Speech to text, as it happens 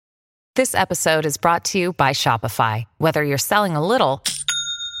This episode is brought to you by Shopify. Whether you're selling a little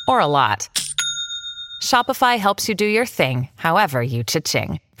or a lot, Shopify helps you do your thing, however you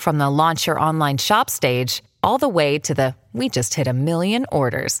cha-ching. From the launch your online shop stage, all the way to the we just hit 1 million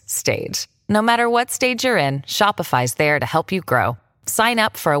orders stage. No matter what stage you're in, Shopify's there to help you grow. Sign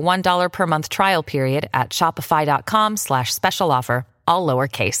up for a $1 per month trial period at shopify.com/special offer, all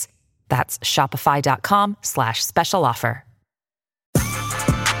lowercase. That's shopify.com/special offer.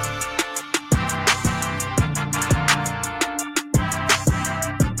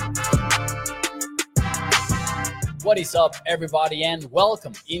 What is up, everybody, and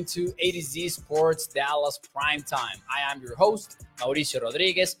welcome into A to Z Sports Dallas Primetime. I am your host, Mauricio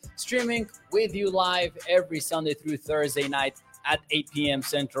Rodriguez, streaming with you live every Sunday through Thursday night at 8 p.m.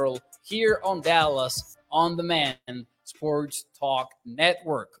 Central here on Dallas On Demand Sports Talk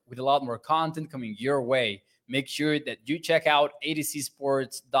Network with a lot more content coming your way. Make sure that you check out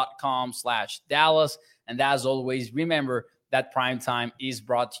atcsports.com/Dallas. And as always, remember that Primetime is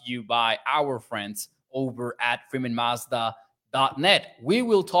brought to you by our friends over at freemanmazda.net. We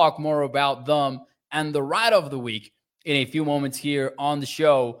will talk more about them and the ride of the week in a few moments here on the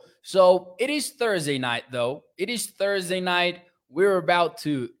show. So it is Thursday night, though. It is Thursday night. We're about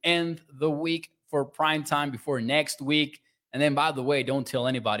to end the week for prime time before next week. And then, by the way, don't tell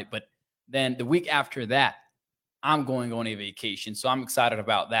anybody, but then the week after that, I'm going on a vacation. So I'm excited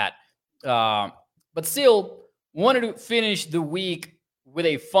about that. But still, wanted to finish the week with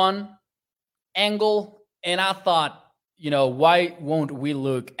a fun angle, and I thought, why won't we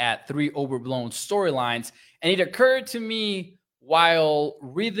look at 3 overblown storylines? And it occurred to me while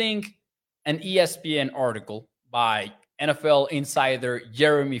reading an ESPN article by NFL insider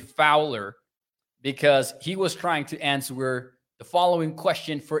Jeremy Fowler, because he was trying to answer the following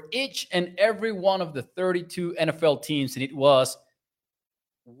question for each and every one of the 32 NFL teams, and it was,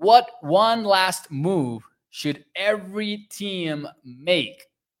 what one last move should every team make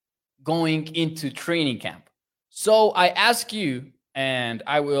going into training camp? So I ask you, and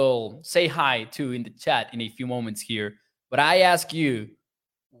I will say hi too in the chat in a few moments here, but I ask you,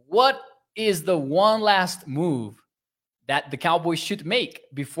 what is the one last move that the Cowboys should make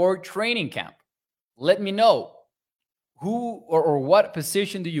before training camp? Let me know. Who or what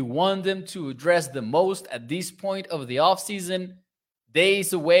position do you want them to address the most at this point of the offseason?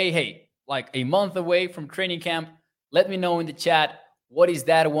 Days away, like a month away from training camp. Let me know in the chat. What is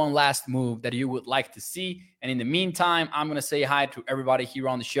that one last move that you would like to see? And in the meantime, I'm going to say hi to everybody here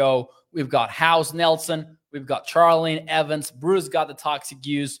on the show. We've got House Nelson. We've got Charlene Evans. Bruce got the toxic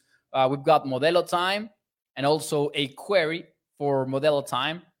use. We've got Modelo Time and also a query for Modelo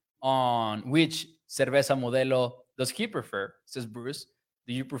Time on which cerveza Modelo does he prefer, says Bruce.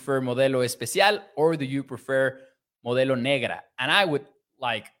 Do you prefer Modelo Especial or do you prefer Modelo Negra? And I would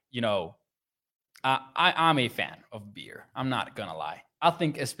I'm a fan of beer. I'm not going to lie. I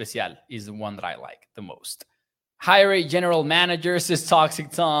think Especial is the one that I like the most. Hire a general manager, says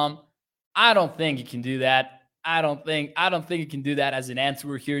Toxic Tom. I don't think you can do that. I don't think you can do that as an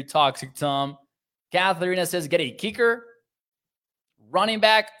answer here, Toxic Tom. Katharina says get a kicker. Running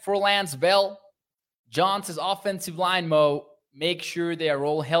back for Lance Bell. John says offensive line, Mo. Make sure they are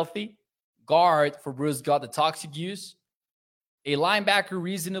all healthy. Guard for Bruce got the toxic use. A linebacker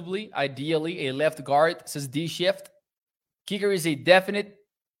reasonably, ideally a left guard, says D-Shift. Kicker is a definite.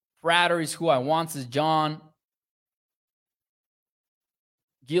 Prater is who I want, says John.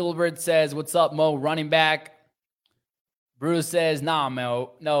 Gilbert says, what's up, Mo? Running back. Bruce says, nah,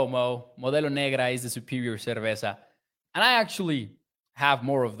 Mo. No, Mo. Modelo Negra is the superior cerveza. And I actually have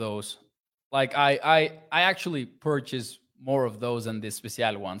more of those. Like, I actually purchase more of those than the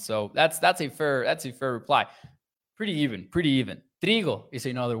Special one. So that's a fair reply. Pretty even. Trigo is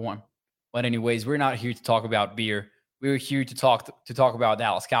another one. But anyways, we're not here to talk about beer. We're here to talk about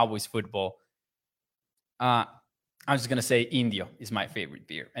Dallas Cowboys football. I'm just going to say Indio is my favorite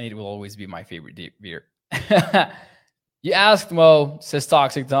beer, and it will always be my favorite beer. You asked, Mo, says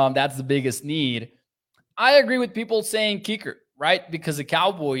Toxic Tom, that's the biggest need. I agree with people saying kicker, right? Because the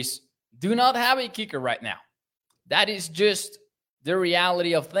Cowboys do not have a kicker right now. That is just the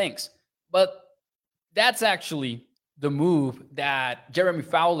reality of things. But that's actually the move that Jeremy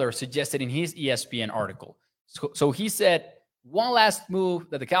Fowler suggested in his ESPN article. So he said one last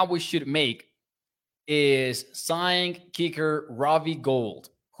move that the Cowboys should make is sign kicker Robbie Gould,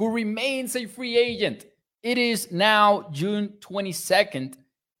 who remains a free agent. It is now June 22nd,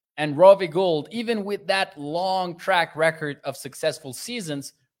 and Robbie Gould, even with that long track record of successful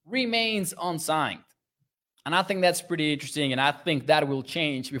seasons, remains unsigned. And I think that's pretty interesting, and I think that will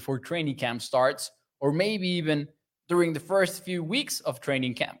change before training camp starts, or maybe even during the first few weeks of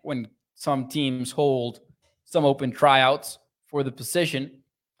training camp when some teams hold some open tryouts for the position.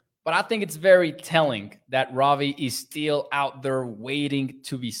 But I think it's very telling that Ravi is still out there waiting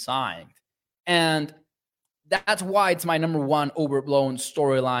to be signed. And that's why it's my number one overblown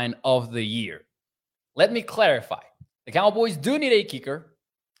storyline of the year. Let me clarify. The Cowboys do need a kicker.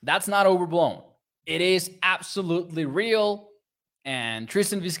 That's not overblown. It is absolutely real. And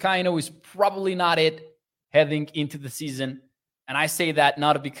Tristan Vizcaino is probably not it heading into the season. And I say that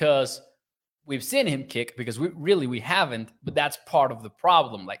not because we've seen him kick, because we haven't, but that's part of the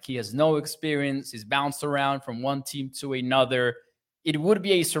problem. Like, he has no experience. He's bounced around from one team to another. It would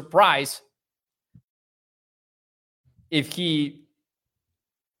be a surprise if he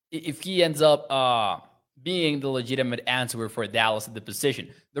ends up being the legitimate answer for Dallas at the position.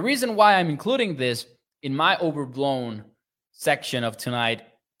 The reason why I'm including this in my overblown section of tonight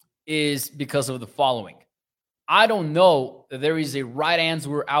is because of the following. I don't know that there is a right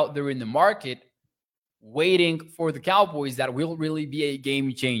answer out there in the market waiting for the Cowboys that will really be a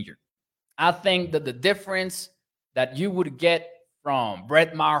game changer. I think that the difference that you would get from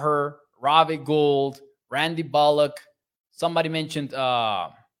Brett Maher, Ravi Gould, Randy Bullock, somebody mentioned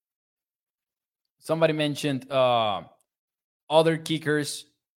other kickers,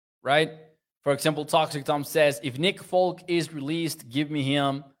 right? For example, Toxic Tom says, if Nick Folk is released, give me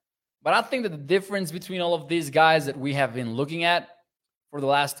him. But I think that the difference between all of these guys that we have been looking at for the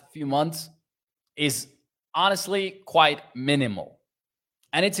last few months is honestly quite minimal.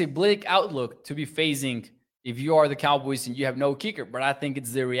 And it's a bleak outlook to be facing if you are the Cowboys and you have no kicker. But I think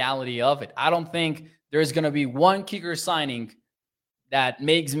it's the reality of it. I don't think there's going to be one kicker signing that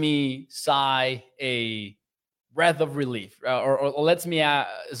makes me sigh a breath of relief or lets me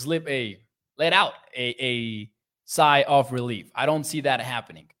let out a sigh of relief. I don't see that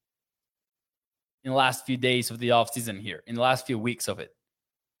happening in the last few days of the offseason here, in the last few weeks of it.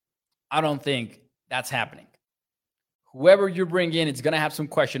 I don't think that's happening. Whoever you bring in, it's going to have some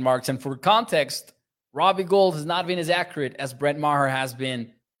question marks. And for context, Robbie Gould has not been as accurate as Brett Maher has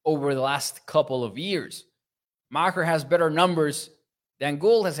been over the last couple of years. Maher has better numbers than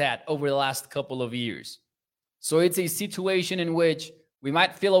Gould has had over the last couple of years. So it's a situation in which we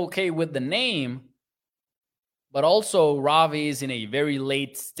might feel okay with the name, but also Ravi is in a very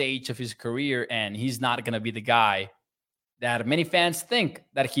late stage of his career, and he's not going to be the guy that many fans think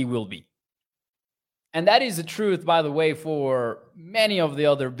that he will be. And that is the truth, by the way, for many of the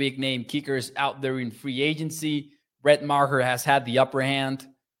other big-name kickers out there in free agency. Brett Maher has had the upper hand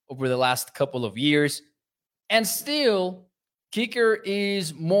over the last couple of years. And still, kicker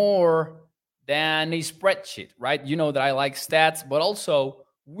is more than a spreadsheet, right? You know that I like stats, but also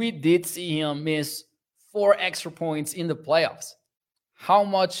we did see him miss 4 extra points in the playoffs. How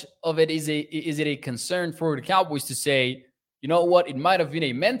much of it is it a concern for the Cowboys to say, you know what, it might have been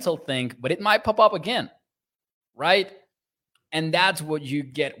a mental thing, but it might pop up again, right? And that's what you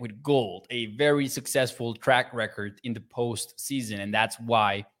get with Gould, a very successful track record in the postseason, and that's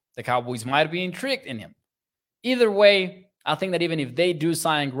why the Cowboys might be intrigued in him. Either way, I think that even if they do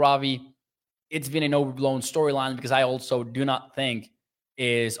sign Ravi, it's been an overblown storyline because I also do not think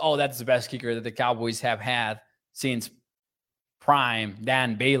that's the best kicker that the Cowboys have had since prime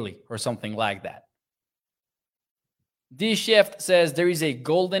Dan Bailey or something like that. D-Shift says there is a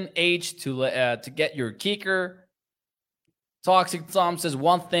golden age to get your kicker. Toxic Tom says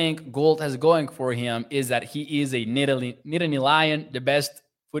one thing Gould has going for him is that he is a Nittany Lion, the best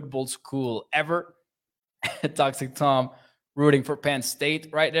football school ever. Toxic Tom rooting for Penn State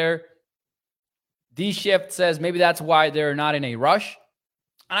right there. D-Shift says maybe that's why they're not in a rush.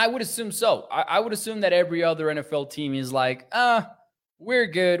 And I would assume so. I would assume that every other NFL team is like, we're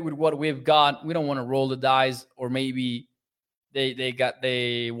good with what we've got. We don't want to roll the dice. Or maybe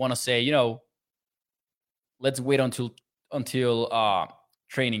they want to say, let's wait until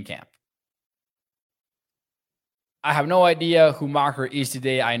training camp. I have no idea who Maher is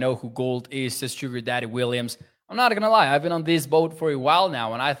today. I know who Gould is, says Sugar Daddy Williams. I'm not going to lie. I've been on this boat for a while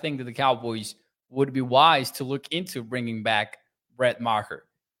now, and I think that the Cowboys would be wise to look into bringing back Brett Maher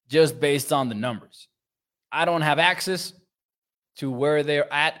just based on the numbers. I don't have access to where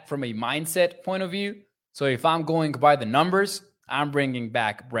they're at from a mindset point of view. So if I'm going by the numbers, I'm bringing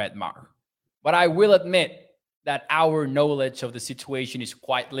back Brett Maher. But I will admit that our knowledge of the situation is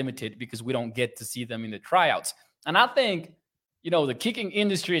quite limited because we don't get to see them in the tryouts. And I think, the kicking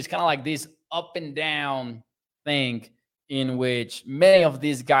industry is kind of like this up and down thing in which many of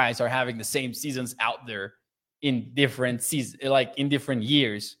these guys are having the same seasons out there in different seasons, like in different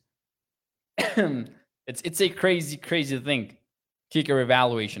years. It's a crazy, crazy thing. Kicker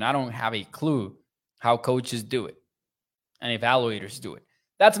evaluation. I don't have a clue how coaches do it and evaluators do it.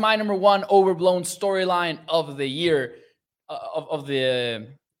 That's my number one overblown storyline of the year, of the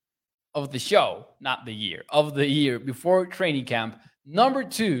show, not the year, of the year before training camp. Number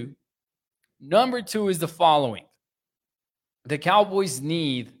two is the following. The Cowboys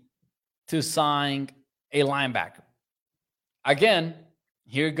need to sign a linebacker. Again,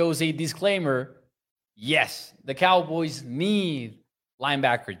 here goes a disclaimer. Yes, the Cowboys need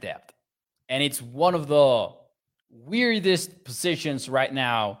linebacker depth. And it's one of the weirdest positions right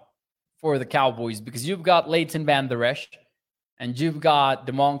now for the Cowboys because you've got Leighton Vander Esch and you've got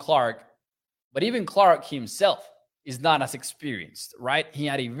Damone Clark. But even Clark himself is not as experienced, right? He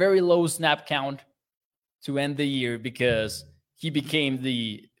had a very low snap count to end the year because he became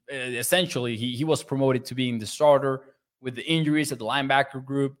essentially, he was promoted to being the starter with the injuries at the linebacker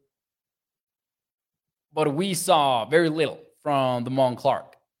group. But we saw very little from Damone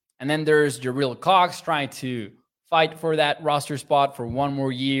Clark. And then there's Jabril Cox trying to fight for that roster spot for one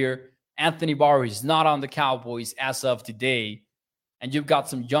more year. Anthony Barr is not on the Cowboys as of today. And you've got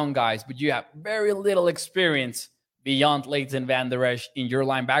some young guys, but you have very little experience beyond Leighton Vander Esch in your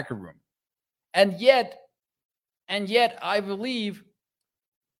linebacker room. And yet, I believe,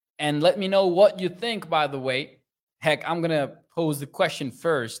 and let me know what you think, by the way. Heck, I'm going to pose the question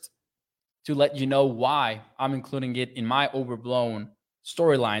first to let you know why I'm including it in my overblown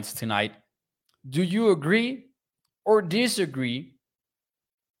storylines tonight. Do you agree or disagree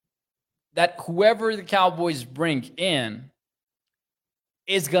that whoever the Cowboys bring in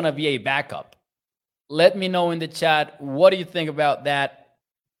is going to be a backup? Let me know in the chat. What do you think about that?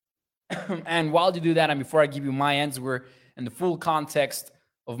 And while you do that, and before I give you my answer and the full context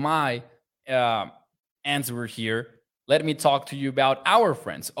of my answer here, let me talk to you about our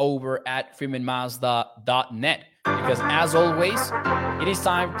friends over at PRIMETIME.net. Because as always, it is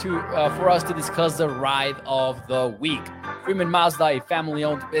time for us to discuss the ride of the week. Freeman Mazda, a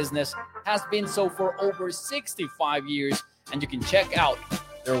family-owned business, has been so for over 65 years, and you can check out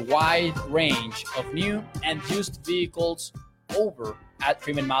their wide range of new and used vehicles over at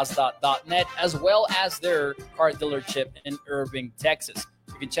PRIMETIME.net, as well as their car dealership in Irving, Texas.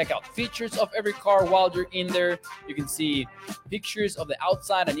 You can check out features of every car while you're in there. You can see pictures of the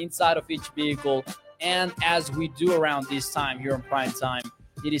outside and inside of each vehicle. And as we do around this time here on Prime Time,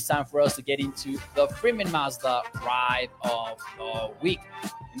 it is time for us to get into the Freeman Mazda ride of the week.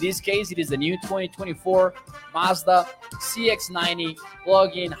 In this case, it is the new 2024 Mazda CX-90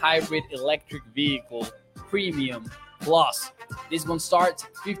 plug-in hybrid electric vehicle premium plus. This one starts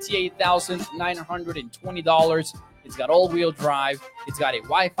 $58,920. It's got all-wheel drive. It's got a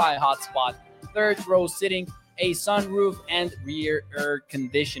Wi-Fi hotspot, third row sitting, a sunroof, and rear air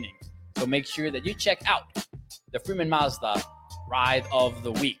conditioning. So make sure that you check out the Freeman Mazda ride of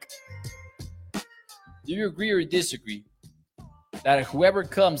the week. Do you agree or disagree that whoever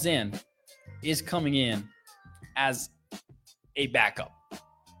comes in is coming in as a backup?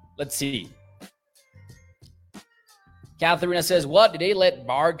 Let's see. Katharina says, what? Did they let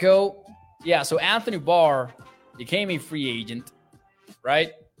Barr go? Yeah, so Anthony Barr became a free agent,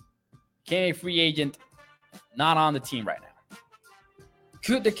 right? Became a free agent, not on the team right now.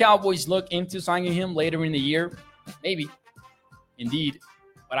 Could the Cowboys look into signing him later in the year? Maybe. Indeed.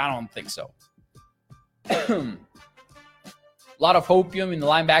 But I don't think so. A lot of hopium in the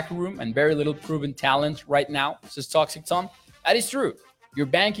linebacker room and very little proven talent right now, says Toxic Tom. That is true. You're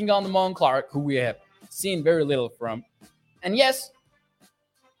banking on Damone Clark, who we have seen very little from. And yes,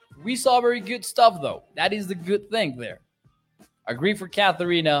 we saw very good stuff, though. That is the good thing there. Agree for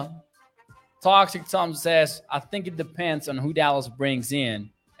Katharina. Toxic Tom says, I think it depends on who Dallas brings in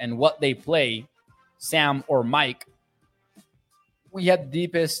and what they play, Sam or Mike. We have the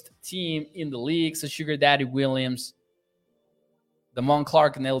deepest team in the league, so Sugar Daddy Williams. Damone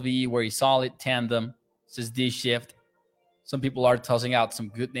Clark and LVE were a solid tandem, says D-Shift. Some people are tossing out some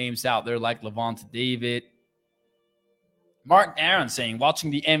good names out there like Levante David. Mark Aaron saying, watching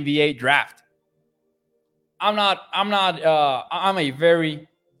the NBA draft. I'm a very,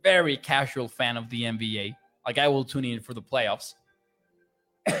 very casual fan of the NBA. Like, I will tune in for the playoffs.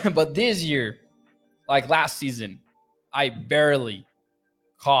 But this year, like last season, I barely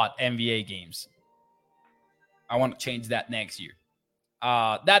caught NBA games. I want to change that next year.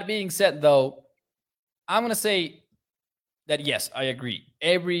 That being said, though, I'm going to say that, yes, I agree.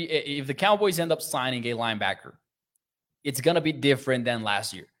 If the Cowboys end up signing a linebacker, it's going to be different than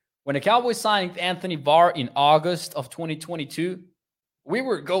last year. When the Cowboys signed Anthony Barr in August of 2022, we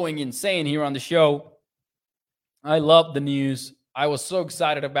were going insane here on the show. I loved the news. I was so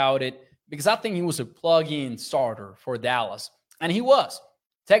excited about it because I think he was a plug-in starter for Dallas. And he was.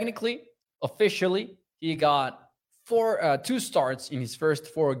 Technically, officially, he got two starts in his first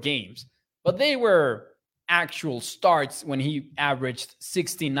 4 games, but they were actual starts when he averaged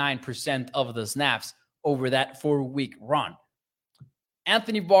 69% of the snaps over that 4-week run.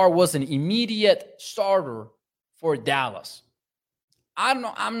 Anthony Barr was an immediate starter for Dallas. I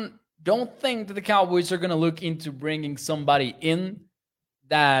don't think that the Cowboys are going to look into bringing somebody in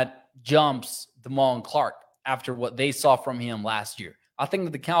that jumps Damone Clark after what they saw from him last year. I think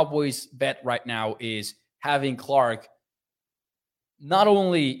that the Cowboys' bet right now is having Clark not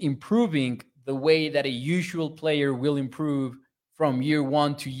only improving the way that a usual player will improve from year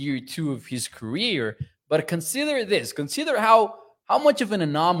 1 to year 2 of his career, but consider this. Consider how much of an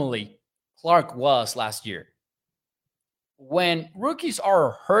anomaly Clark was last year. When rookies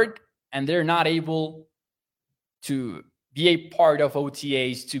are hurt and they're not able to be a part of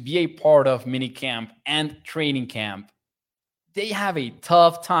OTAs, to be a part of minicamp and training camp, they have a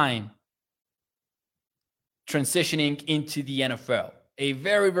tough time transitioning into the NFL. A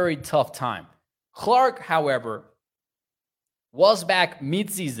very, very tough time. Clark, however, was back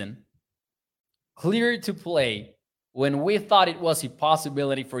mid-season, cleared to play when we thought it was a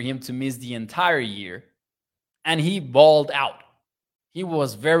possibility for him to miss the entire year, and he balled out. He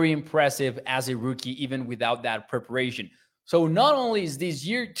was very impressive as a rookie, even without that preparation. So not only is this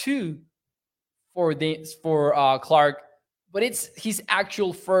year 2 for Clark, but it's his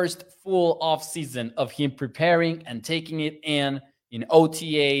actual first full off season of him preparing and taking it in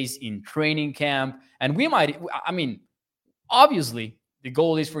OTAs, in training camp. And obviously the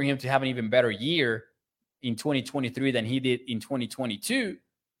goal is for him to have an even better year in 2023 than he did in 2022.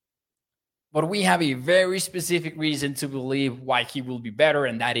 But we have a very specific reason to believe why he will be better,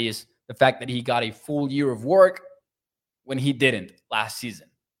 and that is the fact that he got a full year of work when he didn't last season.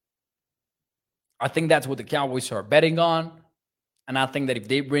 I think that's what the Cowboys are betting on, and I think that if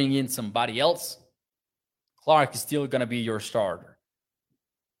they bring in somebody else, Clark is still going to be your starter,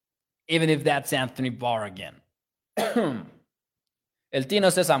 even if that's Anthony Barr again. El Tino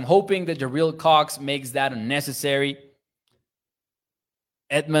says, I'm hoping that Jabril Cox makes that unnecessary.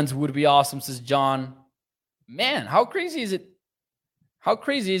 Edmonds would be awesome, says John. Man, how crazy is it? How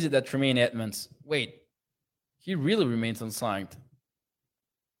crazy is it that Tremaine Edmonds, wait, he really remains unsigned?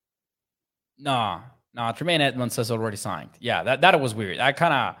 Nah, Tremaine Edmonds has already signed. Yeah, that was weird. I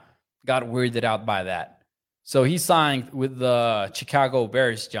kind of got weirded out by that. So he signed with the Chicago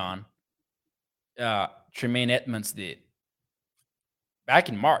Bears, John. Tremaine Edmonds did. Back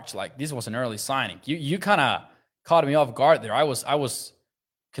in March, like this was an early signing. You kind of caught me off guard there. I was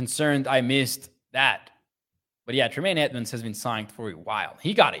concerned I missed that. But yeah, Tremaine Edmonds has been signed for a while.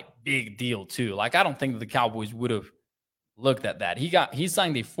 He got a big deal too. Like I don't think that the Cowboys would have looked at that. He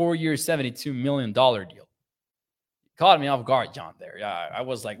signed a 4-year, $72 million deal. Caught me off guard, John, there. Yeah, I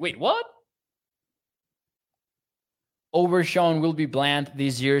was like, wait, what? Overshown will be bland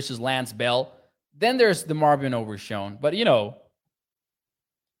this year, says Lance Bell. Then there's the Marvin Overshown. But,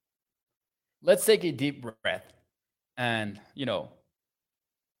 let's take a deep breath and,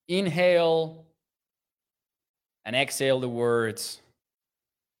 inhale and exhale the words.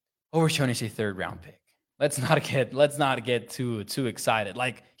 Overshown is a 3rd-round pick. Let's not get too excited.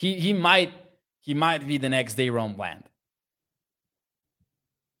 Like he might be the next Daron Bland.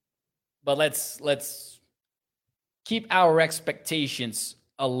 But let's keep our expectations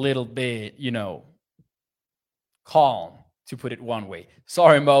a little bit, calm, to put it one way.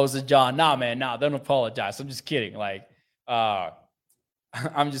 Sorry, Moses, John. Nah, man, don't apologize. I'm just kidding. Like,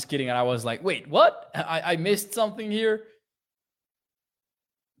 I'm just kidding. And I was like, wait, what? I missed something here.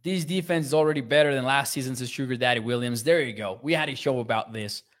 This defense is already better than last season's Sugar Daddy Williams. There you go. We had a show about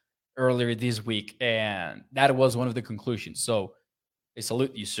this earlier this week, and that was one of the conclusions. So I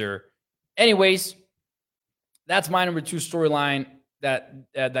salute you, sir. Anyways, that's my number 2 storyline that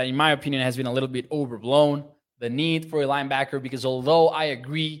in my opinion has been a little bit overblown. The need for a linebacker, because although I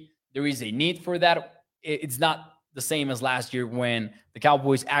agree there is a need for that, it's not the same as last year when the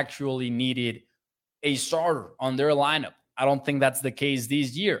Cowboys actually needed a starter on their lineup. I don't think that's the case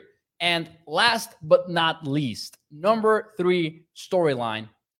this year. And last but not least, number 3 storyline,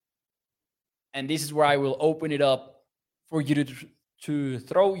 and this is where I will open it up for you to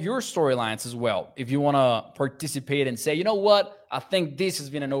throw your storylines as well. If you want to participate and say, you know what, I think this has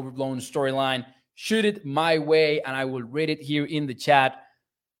been an overblown storyline, shoot it my way and I will read it here in the chat.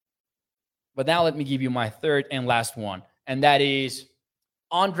 But now let me give you my 3rd and last one, and that is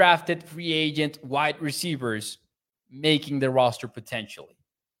undrafted free agent wide receivers making the roster potentially.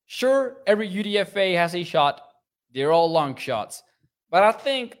 Sure, every UDFA has a shot. They're all long shots. But I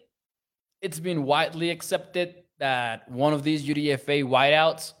think it's been widely accepted that one of these UDFA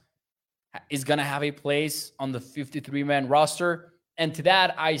wideouts is going to have a place on the 53-man roster. And to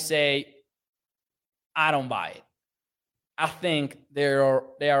that, I say, I don't buy it. I think they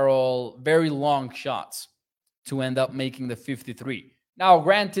are all very long shots to end up making the 53. Now,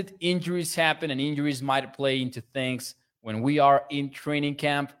 granted, injuries happen and injuries might play into things when we are in training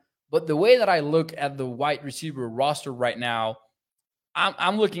camp. But the way that I look at the wide receiver roster right now,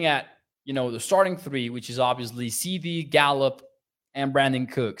 I'm looking at, the starting three, which is obviously CD, Gallup, and Brandon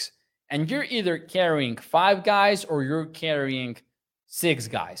Cooks. And you're either carrying 5 guys or you're carrying 6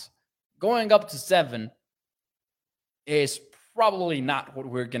 guys. Going up to 7 is probably not what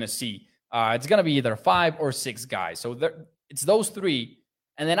we're going to see. It's going to be either 5 or 6 guys. So it's those 3.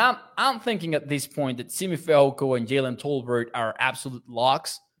 And then I'm thinking at this point that Simi Fehoko and Jalen Tolbert are absolute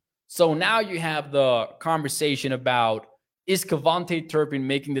locks. So now you have the conversation about, is KaVontae Turpin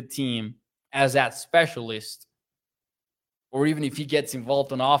making the team as that specialist? Or even if he gets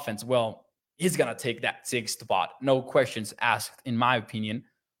involved on offense, well, he's going to take that 6th spot. No questions asked, in my opinion.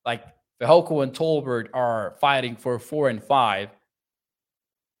 Like, Fehoko and Tolbert are fighting for 4 and 5.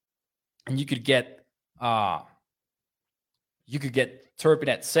 And you could get Turpin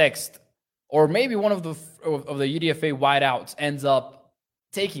at 6th. Or maybe one of the UDFA wideouts ends up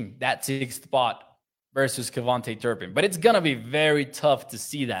taking that 6th spot versus KaVontae Turpin. But it's going to be very tough to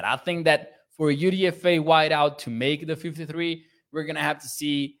see that. I think that for a UDFA wideout to make the 53, we're going to have to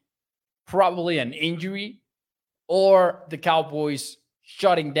see probably an injury or the Cowboys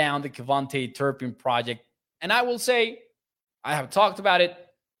shutting down the KaVontae Turpin project. And I will say, I have talked about it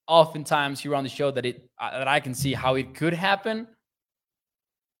oftentimes here on the show that I can see how it could happen.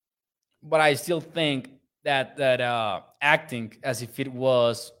 But I still think that acting as if it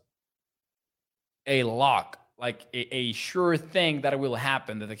was a lock, like a sure thing that it will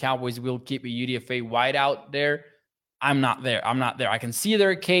happen, that the Cowboys will keep a UDFA wideout there, I'm not there. I can see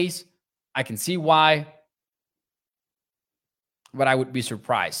their case. I can see why. But I would be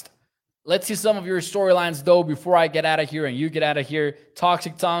surprised. Let's see some of your storylines, though, before I get out of here and you get out of here.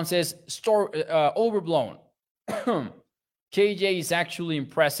 Toxic Tom says, Overblown. KJ is actually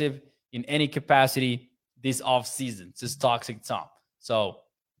impressive in any capacity this offseason, says Toxic Tom. So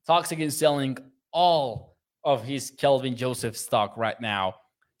Toxic is selling all of his Kelvin Joseph stock right now.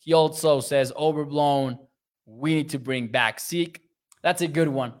 He also says, Overblown, we need to bring back Zeke. That's a good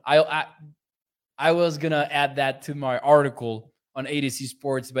one. I was going to add that to my article on ADC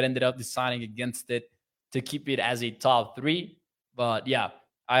Sports, but ended up deciding against it to keep it as a top 3. But yeah,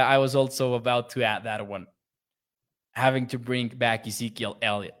 I was also about to add that one. Having to bring back Ezekiel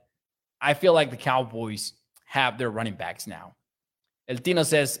Elliott. I feel like the Cowboys have their running backs now. El Tino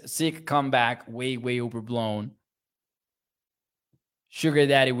says, Zeke comeback, way overblown. Sugar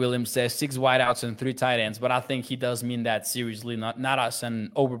Daddy Williams says 6 wideouts and 3 tight ends, but I think he does mean that seriously, not as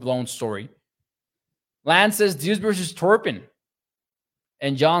an overblown story. Lance says Deuce versus Turpin.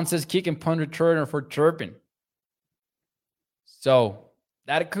 And John says kick and punt returner for Turpin. So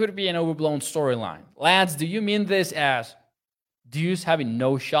that could be an overblown storyline. Lance, do you mean this as Deuce having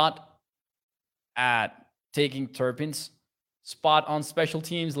no shot at taking Turpin's spot on special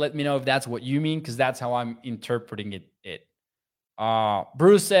teams? Let me know if that's what you mean, because that's how I'm interpreting it.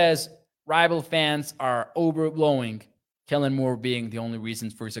 Bruce says rival fans are overblowing Kellen Moore being the only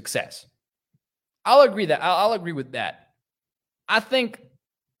reasons for success. I'll agree with that. I think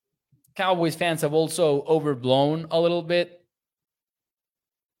Cowboys fans have also overblown a little bit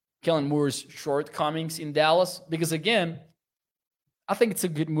Kellen Moore's shortcomings in Dallas, because again, I think it's a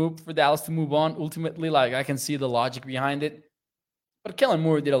good move for Dallas to move on. Ultimately, like, I can see the logic behind it. But Kellen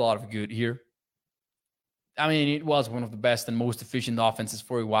Moore did a lot of good here. I mean, it was one of the best and most efficient offenses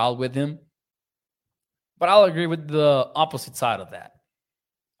for a while with him. But I'll agree with the opposite side of that.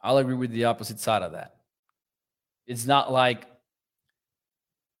 It's not like,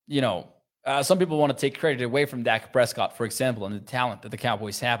 some people want to take credit away from Dak Prescott, for example, and the talent that the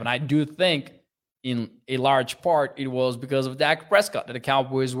Cowboys have. And I do think in a large part it was because of Dak Prescott that the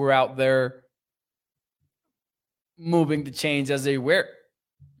Cowboys were out there moving the chains as they were.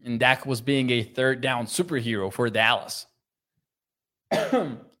 And Dak was being a third down superhero for Dallas.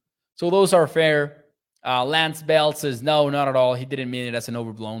 So those are fair. Lance Bell says, no, not at all. He didn't mean it as an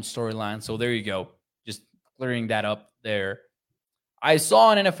overblown storyline. So there you go. Just clearing that up there. I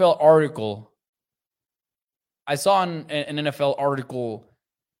saw an NFL article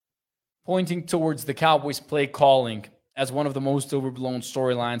pointing towards the Cowboys play calling as one of the most overblown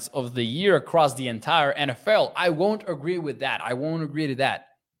storylines of the year across the entire NFL. I won't agree with that. I won't agree to that,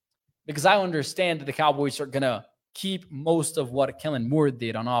 because I understand that the Cowboys are going to keep most of what Kellen Moore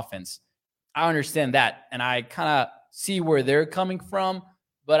did on offense. I understand that, and I kind of see where they're coming from.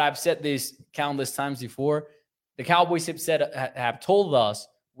 but I've said this countless times before. The Cowboys have told us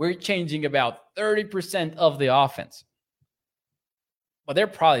we're changing about 30% of the offense. But they're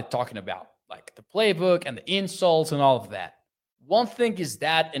probably talking about like the playbook and the insults and all of that. One thing is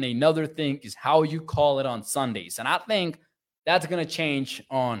that, and another thing is how you call it on Sundays. And I think that's going to change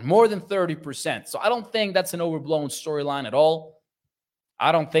on more than 30%. So I don't think that's an overblown storyline at all.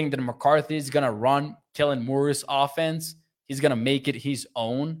 I don't think that McCarthy is going to run Kellen Moore's offense. He's going to make it his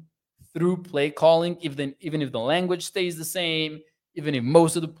own through play calling, even if the language stays the same, even if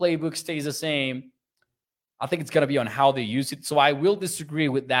most of the playbook stays the same. I think it's going to be on how they use it. So I will disagree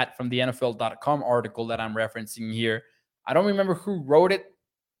with that from the NFL.com article that I'm referencing here. I don't remember who wrote it.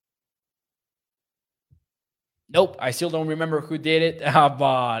 Nope, I still don't remember who did it.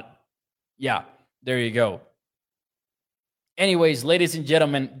 But yeah, there you go. Anyways, ladies and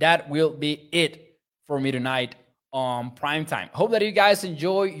gentlemen, that will be it for me tonight on Primetime. Hope that you guys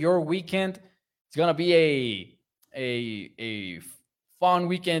enjoy your weekend. It's going to be a fun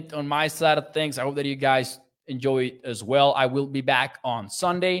weekend on my side of things. I hope that you guys enjoy it as well. I will be back on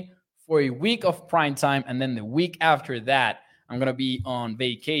Sunday for a week of Primetime, and then the week after that, I'm going to be on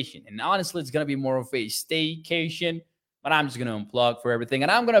vacation. And honestly, it's going to be more of a staycation, but I'm just going to unplug for everything.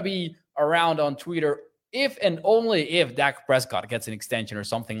 And I'm going to be around on Twitter if and only if Dak Prescott gets an extension or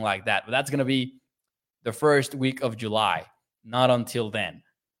something like that. But that's going to be the first week of July, not until then.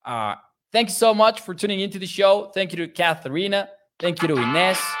 Thank you so much for tuning into the show. Thank you to Katharina. Thank you to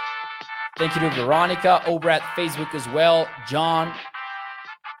Ines. Thank you to Veronica over at Facebook as well. John,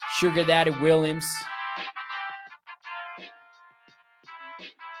 Sugar Daddy Williams.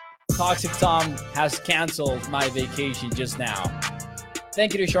 Toxic Tom has canceled my vacation just now.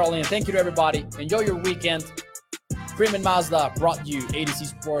 Thank you to Charlene. Thank you to everybody. Enjoy your weekend. Prim and Mazda brought you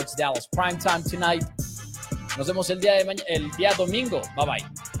ADC Sports Dallas Primetime tonight. Nos vemos el día domingo.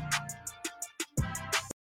 Bye-bye.